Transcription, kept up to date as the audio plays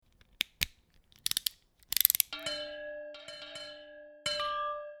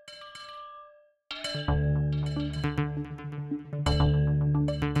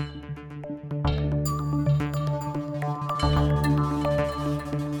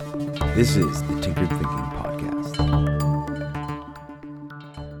This is the Tinkered Thinking Podcast.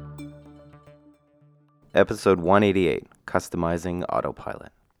 Episode 188, Customizing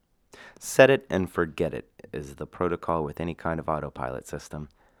Autopilot. Set it and forget it is the protocol with any kind of autopilot system.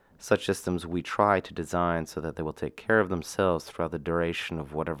 Such systems we try to design so that they will take care of themselves throughout the duration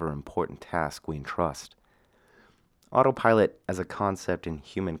of whatever important task we entrust. Autopilot as a concept in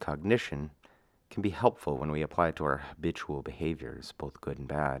human cognition can be helpful when we apply it to our habitual behaviors, both good and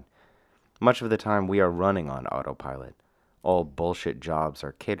bad. Much of the time we are running on autopilot. All bullshit jobs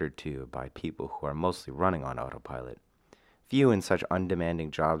are catered to by people who are mostly running on autopilot. Few in such undemanding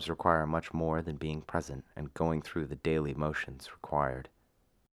jobs require much more than being present and going through the daily motions required.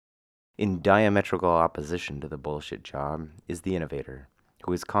 In diametrical opposition to the bullshit job is the innovator,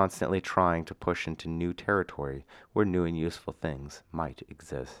 who is constantly trying to push into new territory where new and useful things might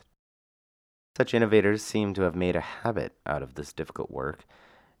exist. Such innovators seem to have made a habit out of this difficult work,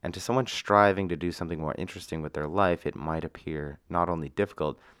 and to someone striving to do something more interesting with their life, it might appear not only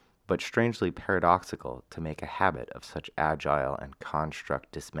difficult, but strangely paradoxical to make a habit of such agile and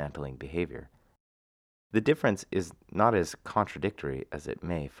construct dismantling behavior. The difference is not as contradictory as it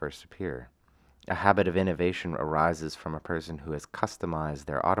may first appear. A habit of innovation arises from a person who has customized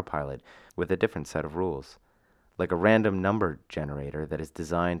their autopilot with a different set of rules. Like a random number generator that is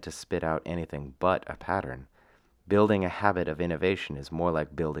designed to spit out anything but a pattern. Building a habit of innovation is more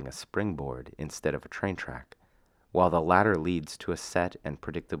like building a springboard instead of a train track. While the latter leads to a set and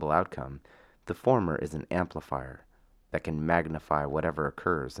predictable outcome, the former is an amplifier that can magnify whatever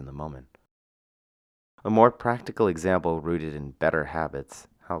occurs in the moment. A more practical example rooted in better habits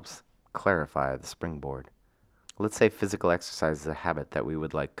helps clarify the springboard. Let's say physical exercise is a habit that we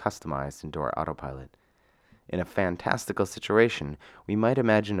would like customized into our autopilot. In a fantastical situation, we might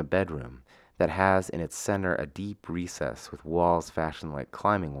imagine a bedroom that has in its center a deep recess with walls fashioned like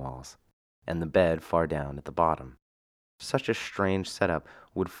climbing walls, and the bed far down at the bottom. Such a strange setup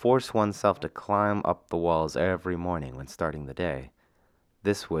would force oneself to climb up the walls every morning when starting the day.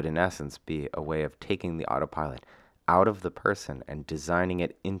 This would, in essence, be a way of taking the autopilot out of the person and designing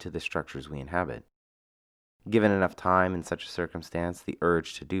it into the structures we inhabit. Given enough time in such a circumstance, the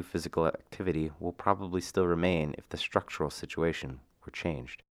urge to do physical activity will probably still remain if the structural situation were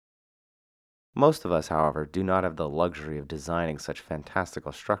changed. Most of us, however, do not have the luxury of designing such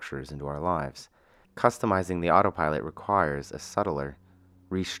fantastical structures into our lives. Customizing the autopilot requires a subtler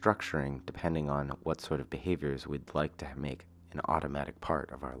restructuring depending on what sort of behaviors we'd like to make an automatic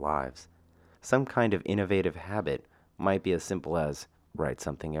part of our lives. Some kind of innovative habit might be as simple as write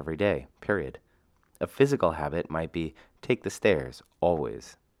something every day, period. A physical habit might be take the stairs,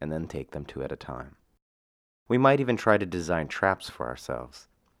 always, and then take them 2 at a time. We might even try to design traps for ourselves.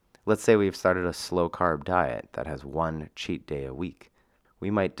 Let's say we've started a slow-carb diet that has 1 cheat day a week. We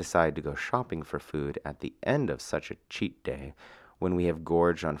might decide to go shopping for food at the end of such a cheat day when we have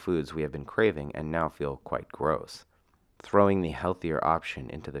gorged on foods we have been craving and now feel quite gross. Throwing the healthier option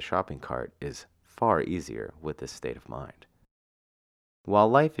into the shopping cart is far easier with this state of mind. While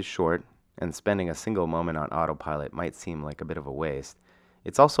life is short, and spending a single moment on autopilot might seem like a bit of a waste,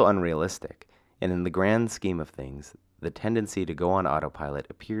 it's also unrealistic, and in the grand scheme of things, the tendency to go on autopilot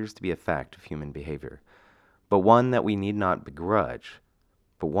appears to be a fact of human behavior, but one that we need not begrudge,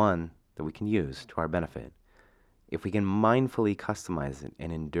 but one that we can use to our benefit. If we can mindfully customize it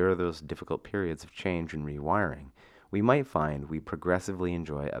and endure those difficult periods of change and rewiring, we might find we progressively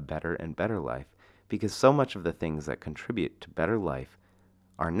enjoy a better and better life because so much of the things that contribute to better life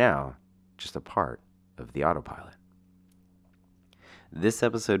are now just a part of the autopilot. This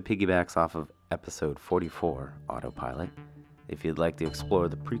episode piggybacks off of episode 44, Autopilot. If you'd like to explore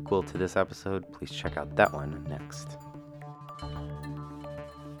the prequel to this episode, please check out that one next.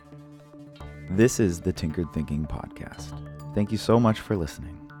 This is the Tinkered Thinking Podcast. Thank you so much for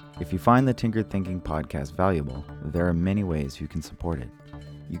listening. If you find the Tinkered Thinking Podcast valuable, there are many ways you can support it.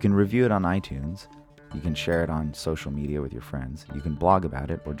 You can review it on iTunes. You can share it on social media with your friends. You can blog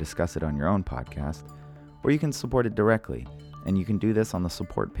about it or discuss it on your own podcast. Or you can support it directly, and you can do this on the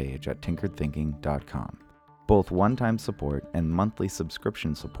support page at tinkeredthinking.com. Both one-time support and monthly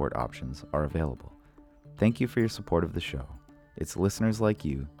subscription support options are available. Thank you for your support of the show. It's listeners like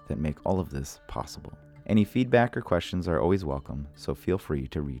you that make all of this possible. Any feedback or questions are always welcome, so feel free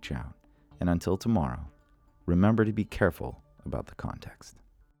to reach out. And until tomorrow, remember to be careful about the context.